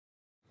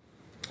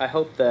I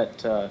hope that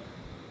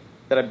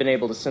that I've been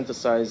able to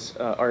synthesize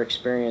our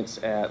experience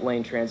at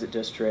Lane Transit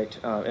District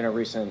in a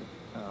recent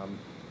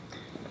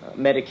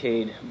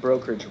Medicaid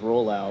brokerage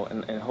rollout,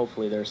 and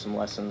hopefully there's some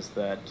lessons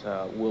that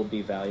will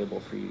be valuable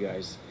for you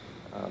guys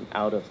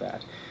out of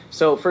that.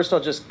 So first I'll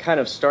just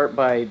kind of start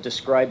by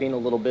describing a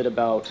little bit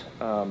about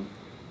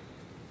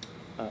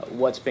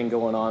what's been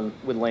going on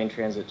with Lane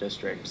Transit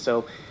District.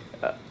 So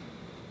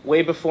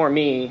way before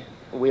me,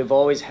 we have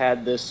always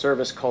had this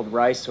service called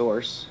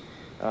RideSource,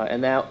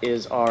 and that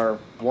is our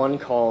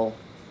one-call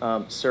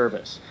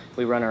service.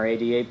 We run our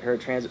ADA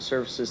paratransit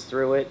services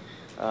through it.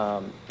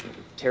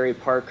 Terry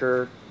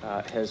Parker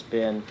has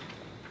been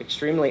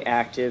extremely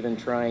active in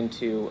trying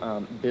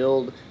to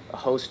build a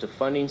host of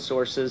funding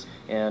sources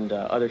and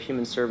other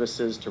human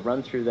services to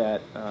run through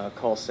that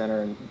call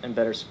center and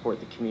better support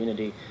the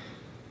community.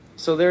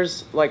 So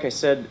there's, like I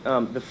said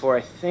before,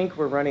 I think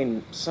we're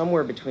running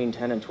somewhere between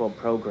 10 and 12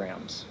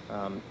 programs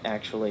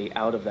actually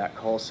out of that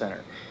call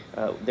center.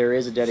 There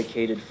is a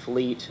dedicated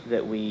fleet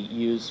that we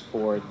use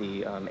for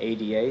the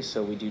ADA,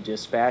 so we do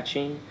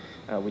dispatching,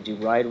 we do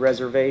ride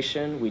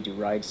reservation, we do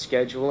ride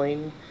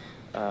scheduling,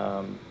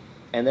 and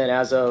then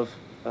as of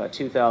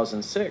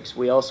 2006,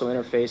 we also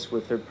interface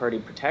with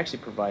third-party taxi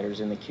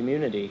providers in the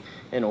community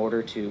in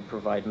order to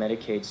provide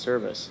Medicaid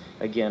service.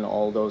 Again,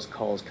 all those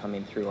calls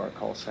coming through our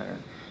call center.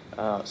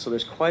 So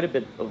there's quite a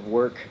bit of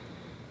work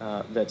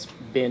that's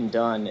been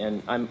done,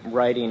 and I'm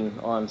riding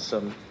on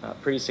some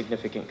pretty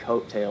significant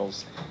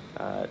coattails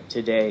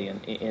today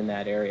in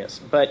that area.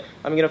 But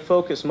I'm going to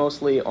focus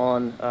mostly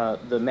on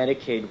the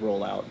Medicaid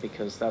rollout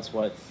because that's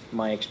what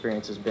my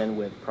experience has been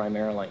with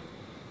primarily.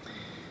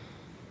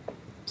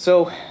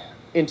 So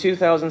in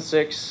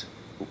 2006,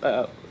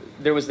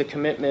 there was the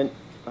commitment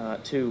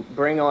to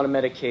bring on a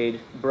Medicaid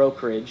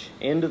brokerage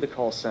into the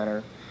call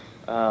center,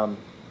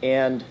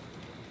 and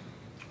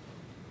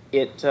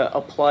it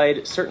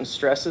applied certain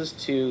stresses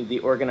to the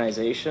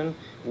organization,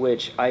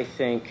 which I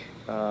think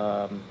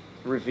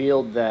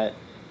revealed that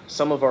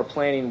some of our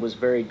planning was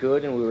very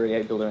good and we were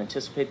able to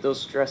anticipate those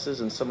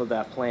stresses, and some of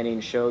that planning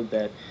showed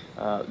that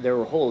there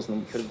were holes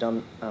and we could have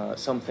done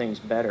some things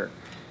better,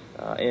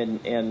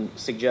 and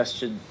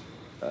suggested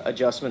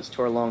adjustments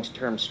to our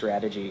long-term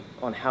strategy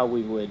on how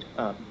we would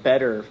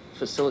better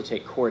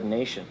facilitate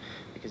coordination.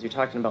 Because you're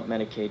talking about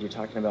Medicaid, you're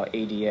talking about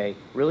ADA,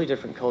 really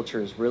different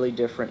cultures, really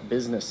different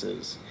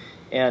businesses.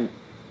 And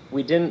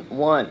we didn't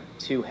want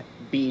to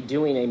be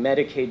doing a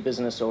Medicaid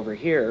business over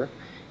here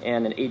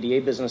and an ADA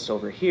business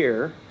over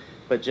here,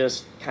 but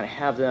just kind of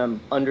have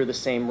them under the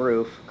same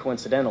roof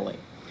coincidentally.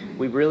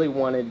 We really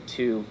wanted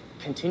to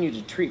continue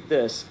to treat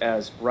this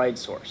as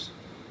RideSource,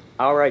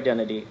 our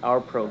identity,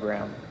 our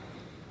program,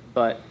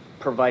 but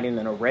providing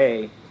an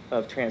array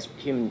of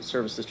human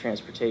services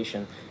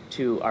transportation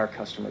to our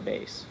customer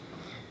base.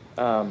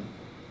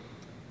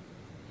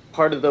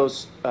 Part of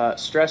those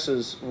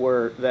stresses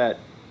were that,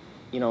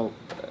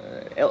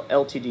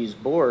 LTD's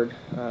board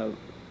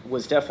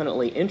was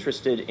definitely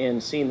interested in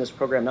seeing this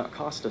program not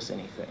cost us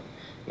anything.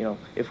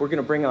 If we're going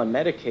to bring on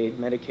Medicaid,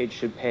 Medicaid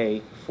should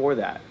pay for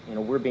that.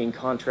 We're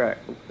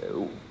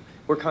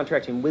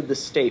contracting with the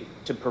state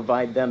to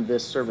provide them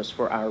this service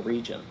for our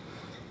region.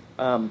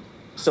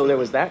 So there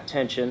was that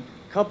tension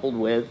coupled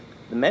with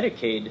the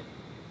Medicaid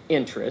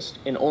interest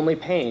in only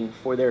paying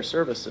for their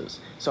services.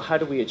 So how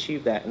do we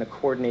achieve that in a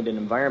coordinated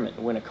environment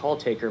when a call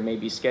taker may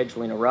be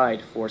scheduling a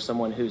ride for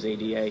someone who's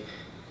ADA,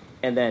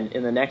 and then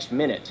in the next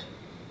minute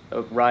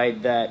a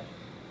ride that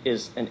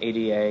is an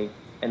ADA,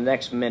 and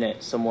next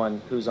minute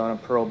someone who's on a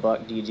Pearl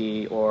Buck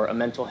DD or a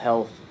mental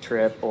health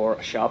trip or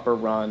a shopper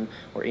run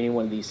or any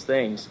one of these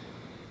things?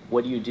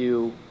 What do you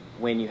do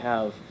when you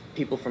have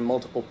people from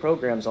multiple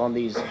programs on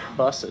these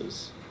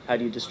buses? How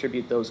do you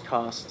distribute those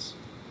costs?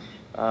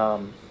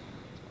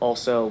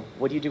 Also,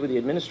 what do you do with the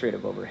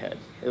administrative overhead?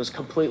 It was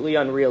completely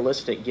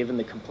unrealistic given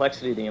the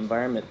complexity of the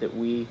environment that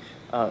we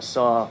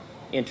saw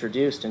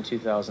introduced in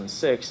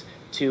 2006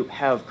 to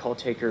have call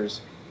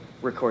takers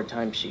record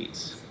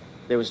timesheets.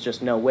 There was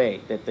just no way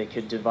that they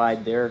could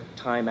divide their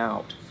time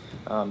out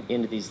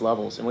into these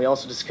levels. And we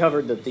also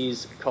discovered that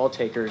these call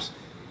takers,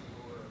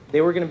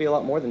 they were going to be a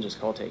lot more than just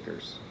call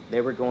takers.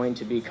 They were going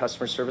to be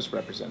customer service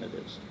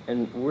representatives.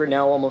 And we're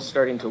now almost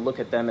starting to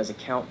look at them as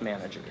account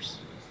managers.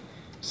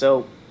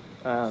 So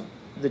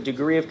the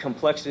degree of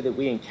complexity that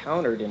we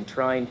encountered in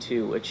trying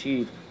to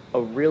achieve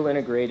a real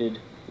integrated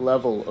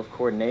level of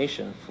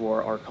coordination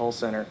for our call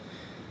center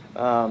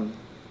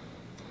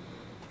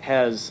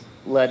has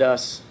led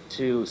us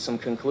to some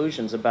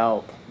conclusions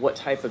about what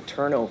type of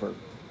turnover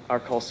our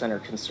call center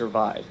can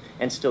survive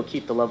and still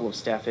keep the level of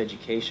staff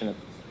education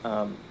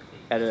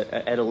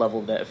at a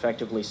level that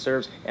effectively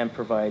serves and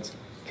provides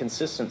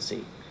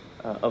consistency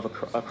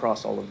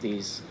across all of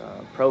these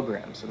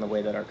programs and the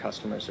way that our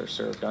customers are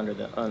served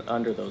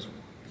under those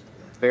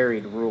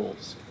varied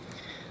rules.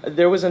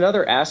 There was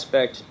another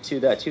aspect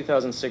to that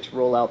 2006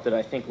 rollout that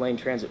I think Lane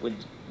Transit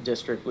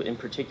District in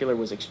particular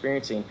was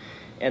experiencing,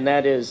 and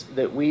that is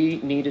that we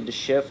needed to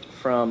shift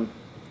from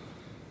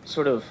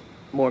sort of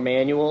more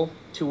manual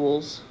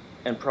tools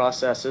and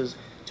processes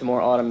to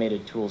more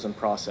automated tools and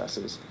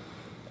processes.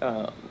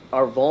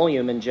 Our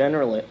volume in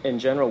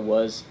general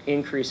was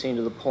increasing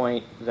to the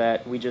point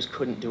that we just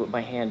couldn't do it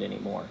by hand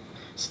anymore.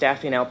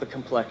 Staffing out the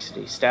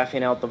complexity,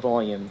 staffing out the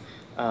volume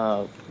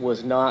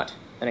was not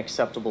an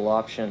acceptable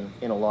option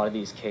in a lot of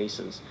these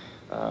cases.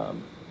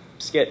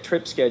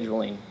 Trip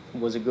scheduling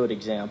was a good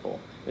example.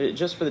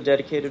 Just for the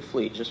dedicated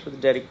fleet, just for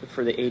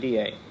the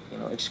ADA,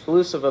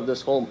 exclusive of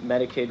this whole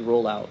Medicaid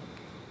rollout,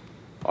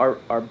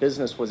 our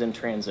business was in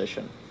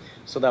transition.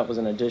 So that was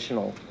an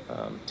additional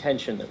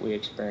tension that we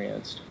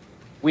experienced.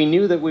 We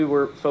knew that we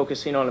were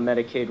focusing on a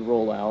Medicaid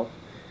rollout.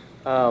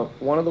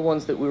 One of the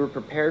ones that we were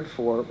prepared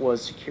for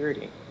was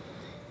security.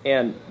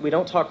 And we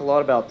don't talk a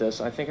lot about this.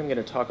 I think I'm going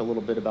to talk a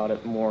little bit about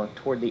it more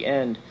toward the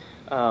end.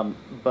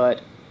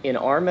 But in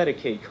our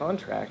Medicaid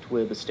contract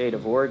with the state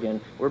of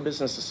Oregon, we're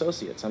business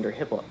associates under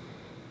HIPAA,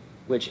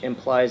 which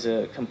implies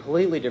a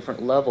completely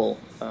different level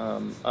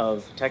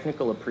of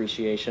technical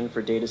appreciation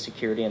for data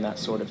security and that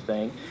sort of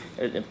thing.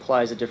 It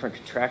implies a different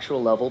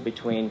contractual level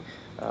between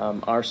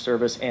our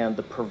service and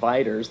the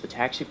providers, the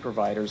taxi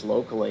providers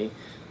locally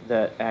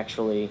that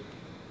actually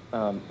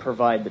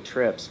provide the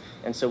trips.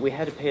 And so we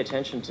had to pay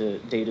attention to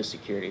data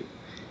security.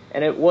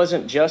 And it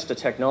wasn't just a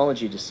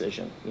technology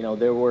decision.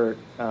 There were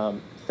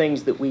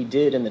things that we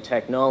did in the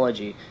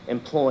technology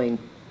employed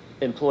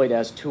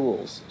as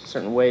tools,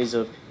 certain ways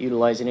of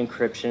utilizing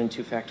encryption,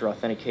 two-factor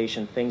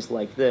authentication, things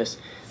like this,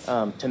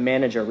 to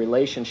manage our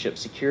relationship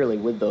securely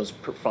with those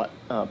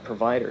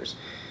providers.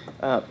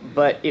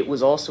 But it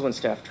was also in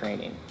staff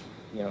training.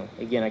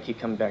 Again, I keep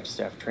coming back to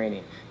staff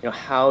training.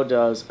 How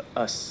does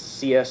a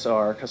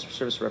CSR, customer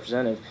service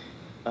representative,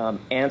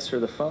 answer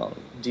the phone?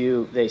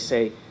 Do they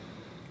say,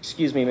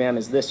 "Excuse me, ma'am,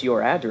 is this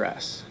your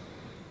address?"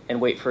 and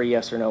wait for a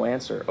yes or no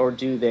answer? Or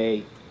do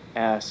they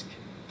ask,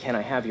 "Can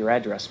I have your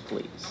address,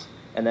 please?"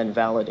 and then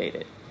validate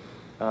it?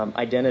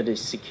 Identity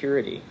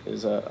security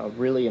is a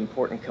really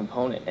important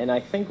component. And I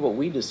think what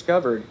we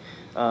discovered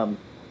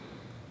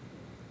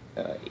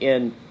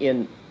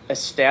in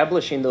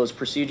establishing those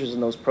procedures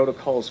and those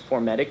protocols for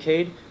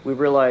Medicaid, we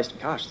realized,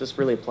 gosh, this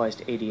really applies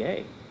to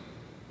ADA.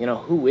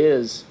 Who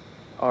is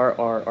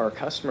our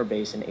customer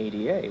base in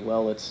ADA?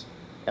 Well, it's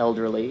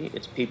elderly,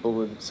 it's people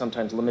with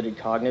sometimes limited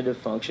cognitive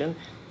function.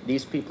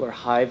 These people are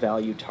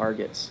high-value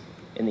targets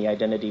in the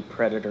identity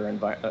predator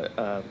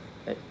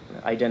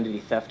identity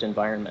theft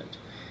environment.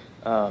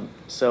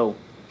 So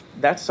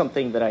that's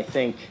something that I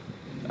think,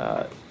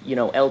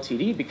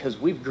 LTD, because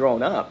we've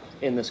grown up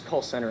in this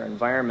call center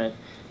environment,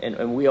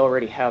 and we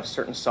already have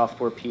certain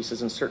software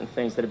pieces and certain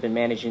things that have been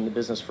managing the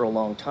business for a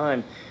long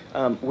time,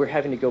 we're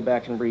having to go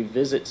back and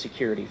revisit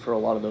security for a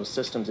lot of those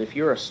systems. If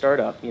you're a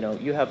startup,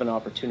 you have an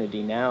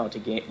opportunity now to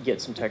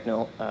get some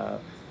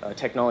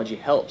technology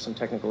help, some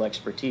technical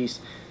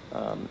expertise,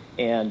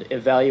 and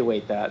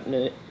evaluate that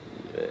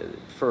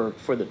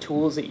for the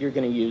tools that you're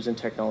going to use in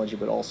technology,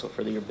 but also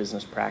for your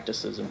business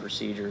practices and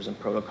procedures and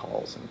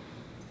protocols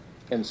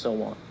and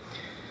so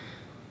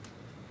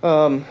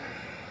on.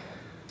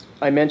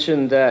 I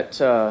mentioned that,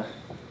 so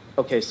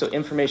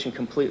information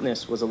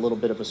completeness was a little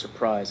bit of a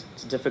surprise.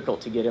 It's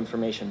difficult to get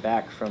information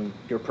back from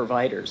your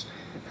providers.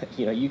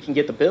 You can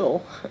get the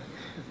bill,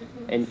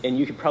 and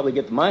you could probably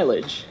get the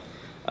mileage,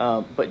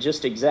 but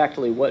just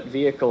exactly what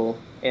vehicle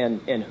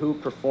and who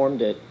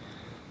performed it,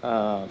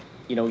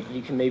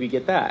 you can maybe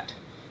get that.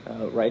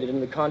 Write it in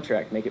the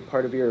contract, make it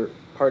part of your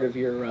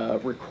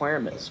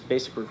requirements,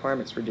 basic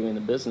requirements for doing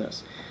the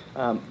business.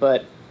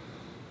 But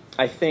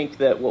I think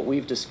that what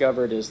we've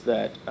discovered is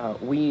that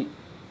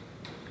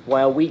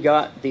while we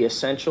got the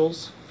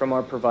essentials from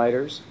our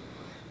providers,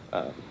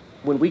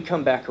 when we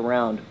come back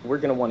around, we're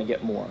going to want to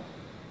get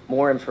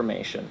more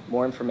information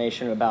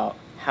about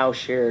how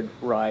shared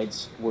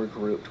rides were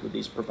grouped with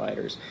these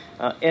providers.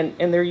 And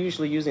they're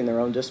usually using their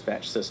own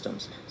dispatch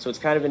systems. So it's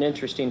kind of an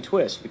interesting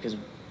twist because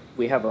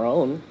we have our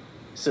own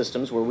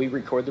systems where we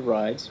record the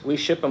rides. We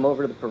ship them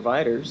over to the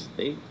providers.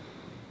 They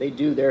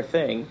do their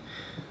thing.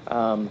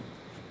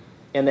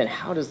 And then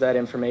how does that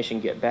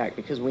information get back?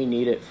 Because we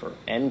need it for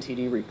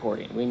NTD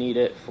reporting. We need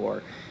it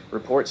for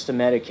reports to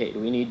Medicaid.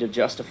 We need to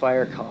justify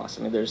our costs.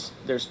 I mean,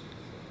 there's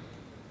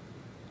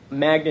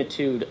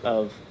magnitude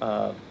of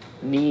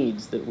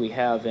needs that we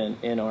have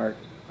in our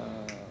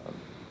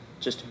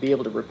just to be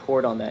able to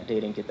report on that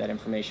data and get that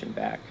information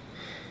back.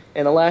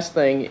 And the last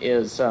thing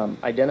is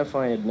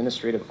identifying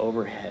administrative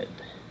overhead.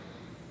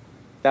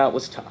 That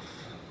was tough.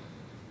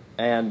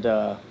 And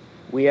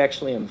we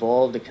actually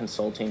involved a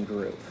consulting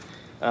group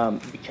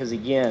because,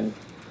 again,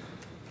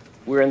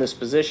 we're in this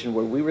position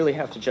where we really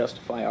have to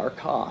justify our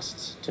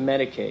costs to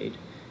Medicaid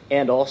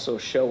and also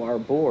show our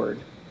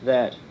board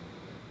that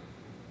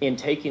in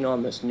taking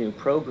on this new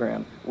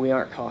program, we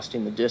aren't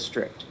costing the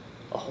district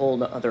a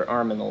whole other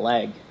arm and a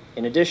leg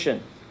in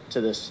addition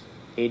to this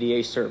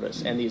ADA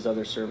service and these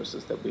other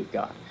services that we've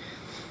got.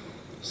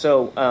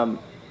 So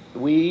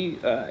we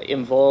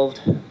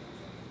involved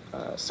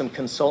some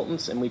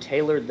consultants, and we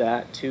tailored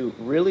that to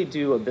really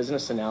do a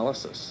business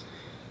analysis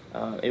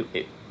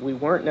We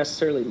weren't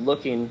necessarily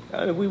looking,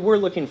 we were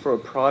looking for a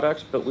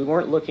product, but we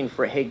weren't looking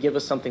for, hey, give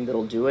us something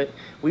that'll do it.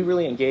 We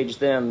really engaged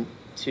them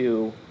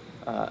to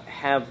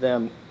have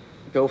them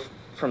go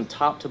from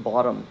top to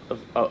bottom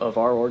of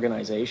our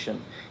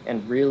organization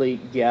and really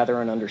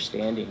gather an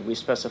understanding. We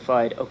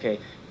specified, okay,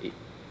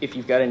 if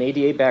you've got an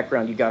ADA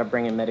background, you got to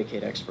bring in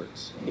Medicaid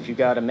experts. If you've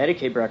got a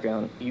Medicaid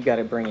background, you got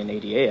to bring in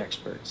ADA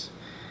experts.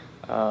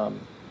 We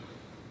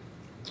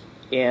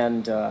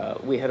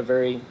had a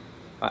very,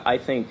 I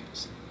think,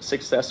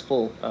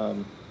 successful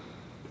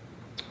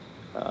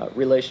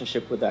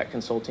relationship with that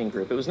consulting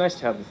group. It was nice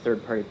to have the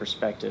third-party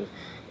perspective,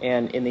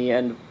 and in the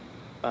end,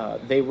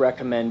 they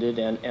recommended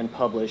and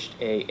published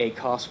a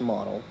cost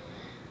model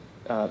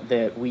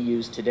that we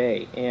use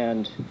today.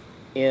 And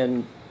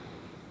in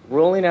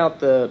rolling out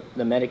the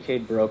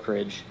Medicaid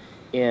brokerage,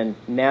 in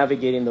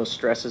navigating those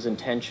stresses and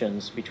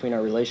tensions between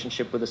our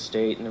relationship with the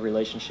state and the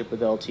relationship with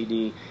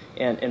LTD,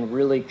 and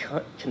really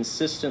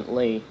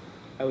consistently,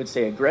 I would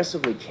say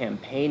aggressively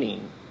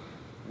campaigning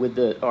with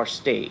our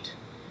state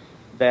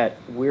that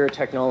we're a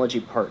technology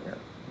partner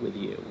with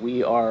you.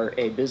 We are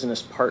a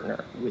business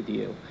partner with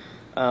you.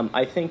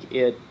 I think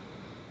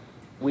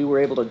we were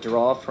able to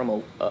draw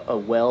from a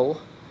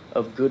well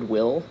of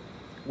goodwill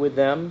with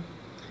them,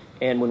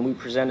 and when we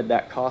presented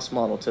that cost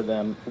model to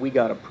them, we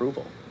got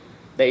approval.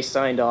 They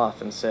signed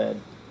off and said,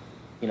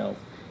 you know,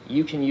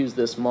 you can use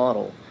this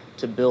model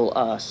to bill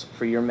us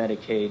for your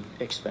Medicaid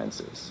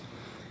expenses.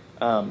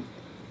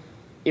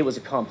 It was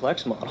a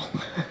complex model.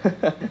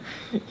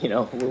 You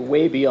know, we're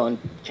way beyond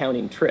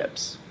counting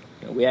trips.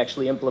 You know, we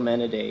actually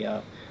implemented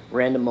a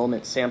random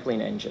moment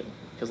sampling engine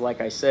because,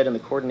 like I said, in the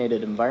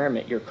coordinated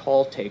environment, your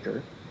call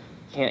taker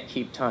can't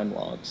keep time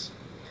logs.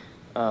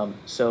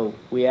 So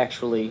we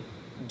actually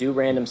do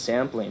random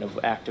sampling of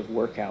active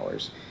work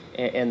hours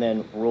and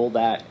then roll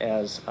that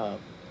as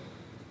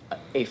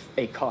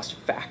a cost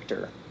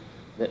factor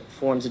that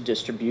forms a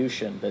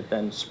distribution that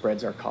then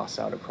spreads our costs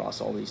out across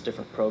all these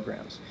different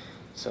programs.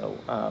 So,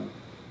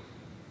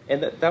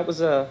 and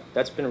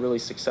that's been really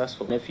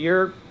successful. And if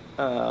you're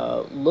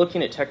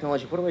looking at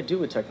technology, what do I do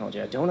with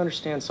technology? I don't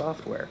understand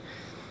software.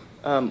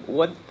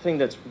 One thing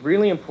that's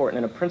really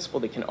important and a principle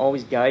that can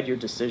always guide your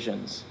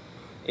decisions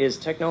is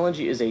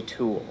technology is a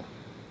tool.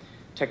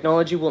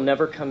 Technology will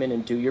never come in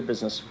and do your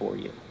business for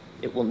you.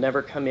 It will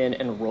never come in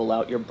and roll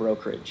out your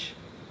brokerage.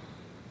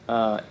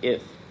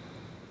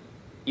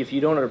 If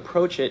you don't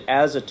approach it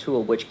as a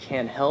tool which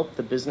can help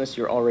the business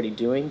you're already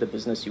doing, the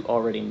business you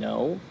already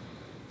know,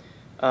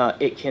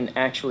 it can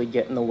actually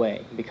get in the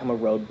way, become a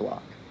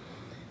roadblock.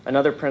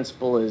 Another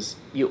principle is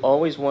you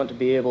always want to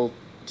be able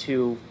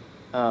to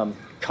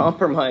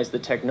compromise the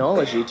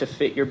technology to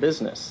fit your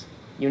business.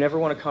 You never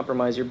want to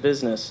compromise your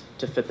business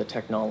to fit the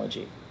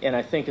technology. And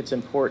I think it's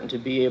important to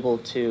be able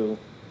to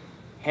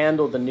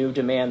handle the new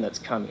demand that's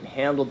coming,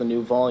 handle the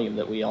new volume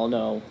that we all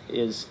know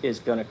is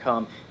going to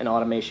come, and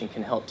automation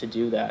can help to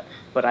do that.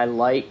 But I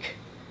like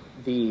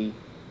the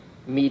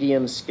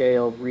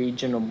medium-scale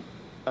regional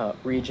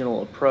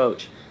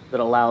approach that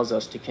allows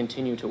us to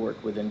continue to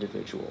work with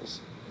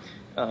individuals.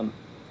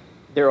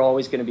 There are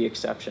always going to be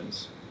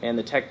exceptions, and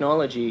the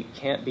technology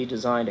can't be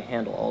designed to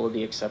handle all of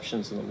the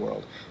exceptions in the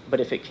world. But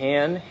if it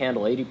can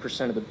handle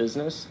 80% of the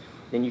business,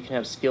 then you can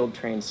have skilled,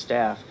 trained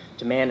staff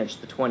to manage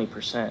the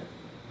 20%.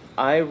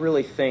 I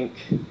really think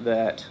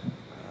that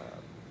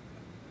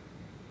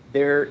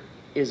there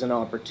is an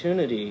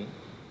opportunity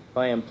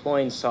by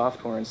employing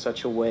software in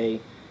such a way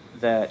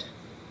that,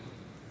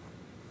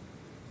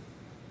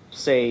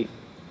 say,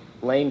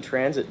 Lane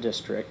Transit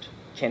District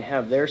can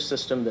have their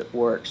system that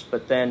works,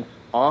 but then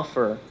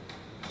offer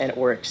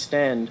or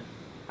extend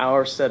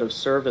our set of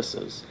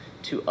services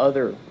to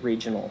other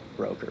regional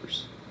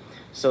brokers,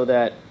 so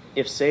that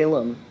if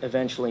Salem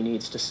eventually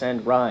needs to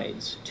send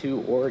rides to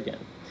Oregon,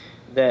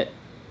 that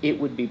it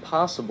would be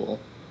possible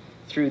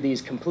through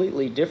these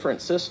completely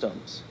different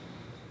systems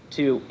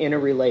to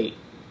interrelate,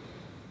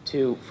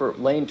 for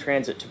Lane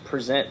Transit to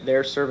present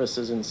their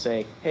services and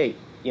say, hey,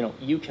 you know,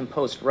 you can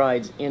post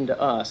rides into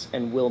us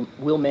and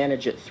we'll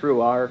manage it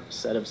through our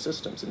set of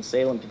systems. And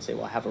Salem can say,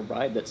 well, I have a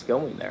ride that's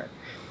going there.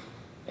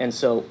 And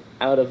so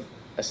out of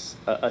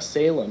a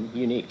Salem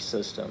unique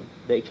system,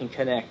 they can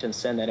connect and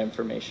send that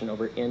information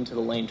over into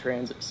the Lane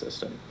Transit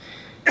system.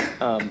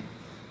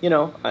 You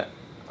know,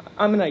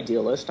 I'm an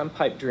idealist. I'm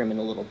pipe dreaming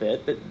a little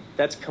bit, but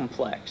that's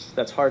complex.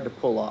 That's hard to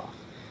pull off.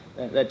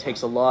 That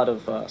takes a lot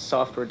of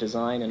software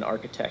design and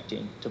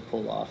architecting to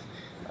pull off.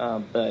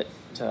 But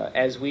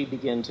as we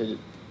begin to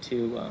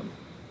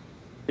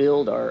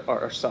build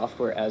our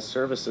software as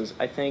services,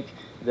 I think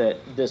that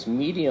this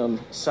medium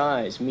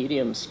size,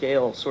 medium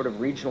scale sort of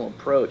regional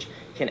approach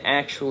can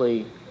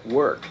actually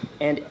work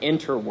and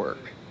interwork.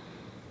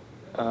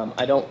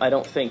 I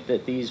don't think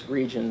that these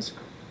regions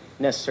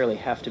necessarily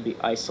have to be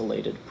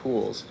isolated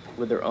pools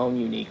with their own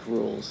unique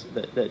rules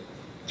that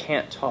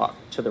can't talk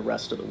to the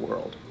rest of the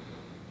world.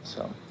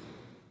 So.